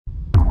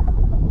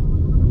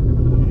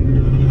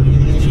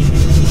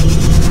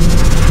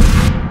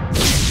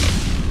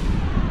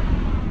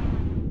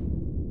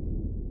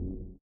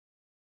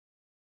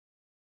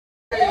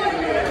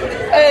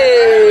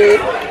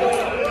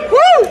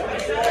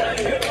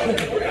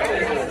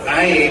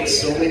I ate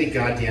so many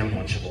goddamn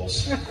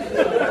Lunchables.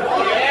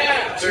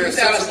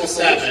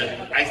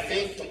 2007, I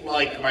think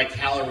like my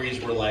calories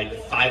were like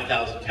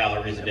 5,000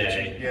 calories a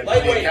day. Yeah,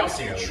 lightweight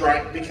calcium.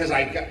 Because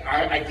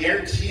I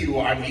guarantee you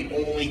I'm the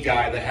only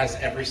guy that has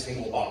every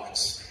single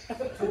box.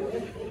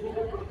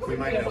 We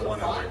might know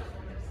one other.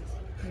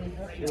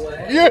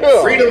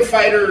 Yeah. Freedom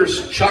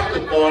Fighters,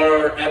 chocolate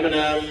bar,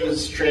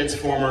 M&M's,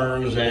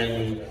 Transformers,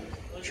 and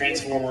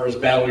Transformers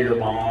Battle Your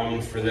Mom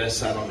for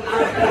this. I don't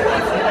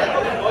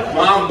know.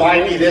 Mom,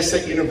 buy me this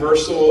at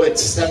Universal.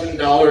 It's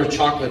 $7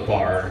 chocolate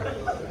bar.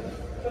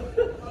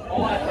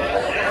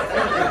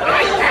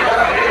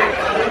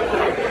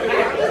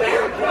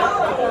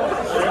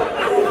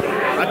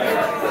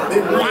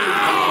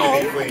 Wow!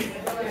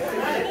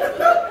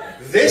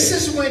 This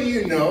is when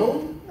you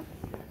know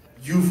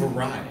you've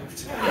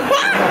arrived.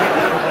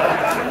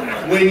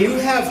 When you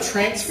have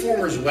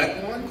Transformers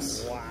wet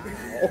ones,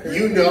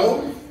 you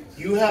know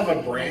you have a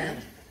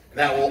brand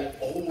that will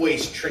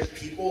always trick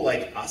people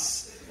like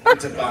us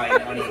into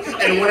buying money.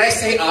 And when I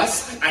say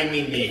us, I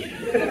mean me.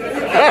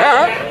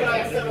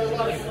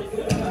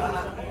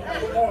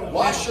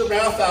 Wash your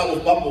mouth out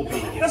with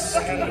Bumblebee, you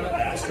stupid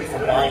bastard, for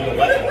buying the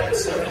wet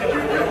ones.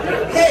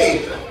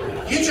 Hey,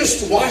 you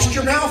just washed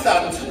your mouth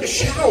out and took a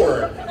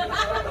shower.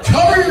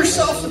 Cover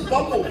yourself with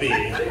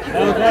Bumblebee.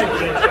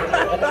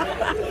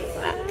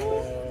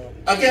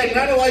 Again,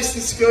 not a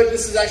licensed good.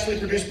 This is actually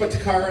produced by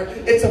Takara.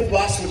 It's a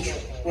bus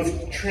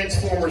with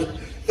Transformers.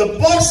 The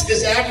bus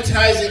is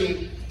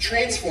advertising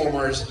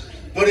Transformers,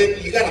 but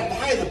you got to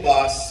buy the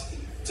bus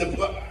to.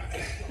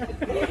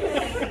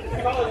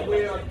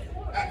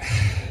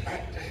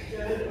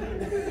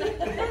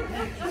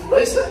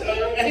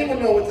 Anyone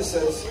know what this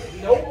is?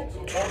 Nope.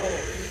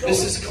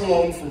 This is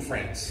cologne from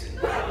France.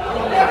 I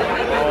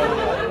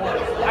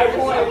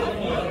want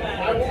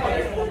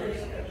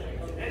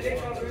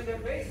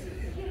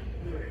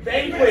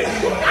Vanquish.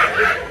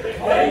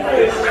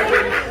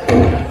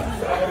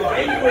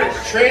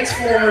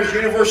 Transformers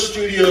Universal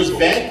Studios,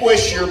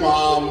 vanquish your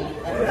mom.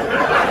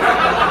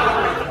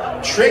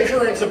 Trick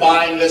her into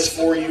buying this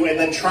for you, and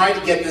then try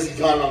to get this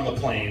gun on the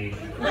plane.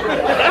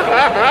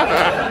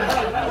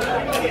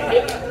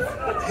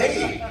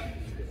 Hey,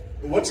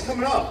 what's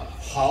coming up?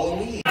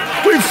 Halloween.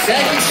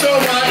 Thank you so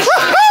much.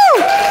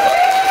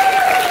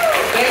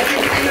 Thank you,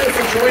 Peter,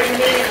 for joining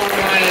me on the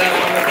panel.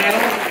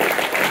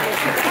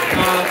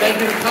 Thank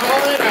you to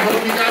Colin. I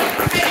hope you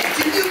guys. Hey,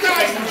 did you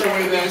guys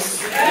enjoy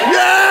this?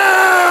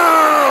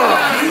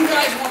 Yeah! Do you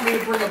guys want me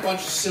to bring a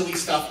bunch of silly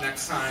stuff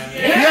next time?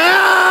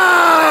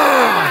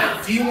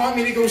 Yeah! Do you want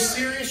me to go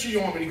serious or do you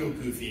want me to go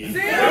goofy?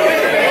 Goofy!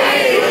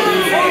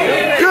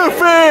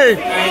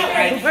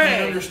 I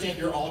can't understand.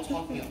 You're all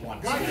talking at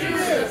once.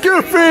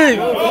 Goofy!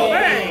 Both.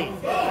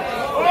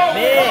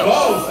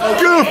 Okay.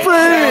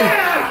 Goofy!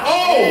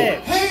 Oh,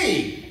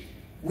 hey!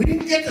 We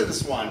didn't get to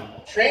this one.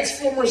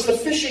 Transformers the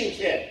fishing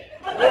kit.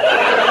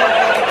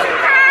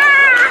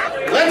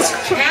 Let's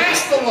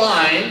cast the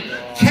line,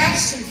 catch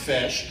some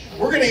fish.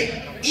 We're gonna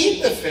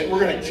eat the fish.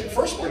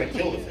 First we're gonna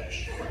kill the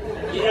fish.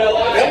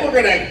 Then we're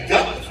gonna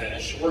gut the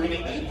fish. We're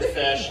gonna eat the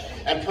fish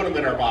and put them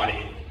in our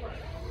body.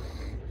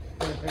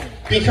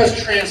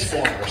 Because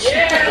Transformers.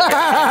 Yeah.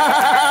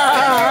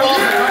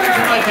 Welcome to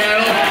my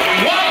panel.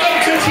 Welcome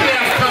to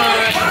TFCon. I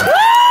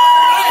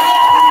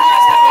hope you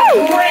guys have a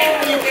great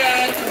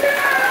weekend.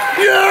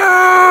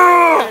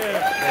 Yeah!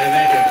 Hey,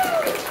 thank you.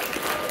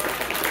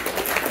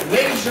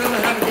 Ladies and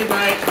gentlemen, have a good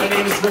night. My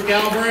name is Rick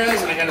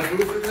Alvarez. I got a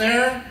booth in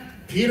there.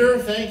 Peter,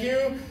 thank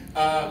you.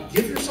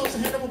 Give yourselves a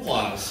hand of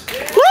applause.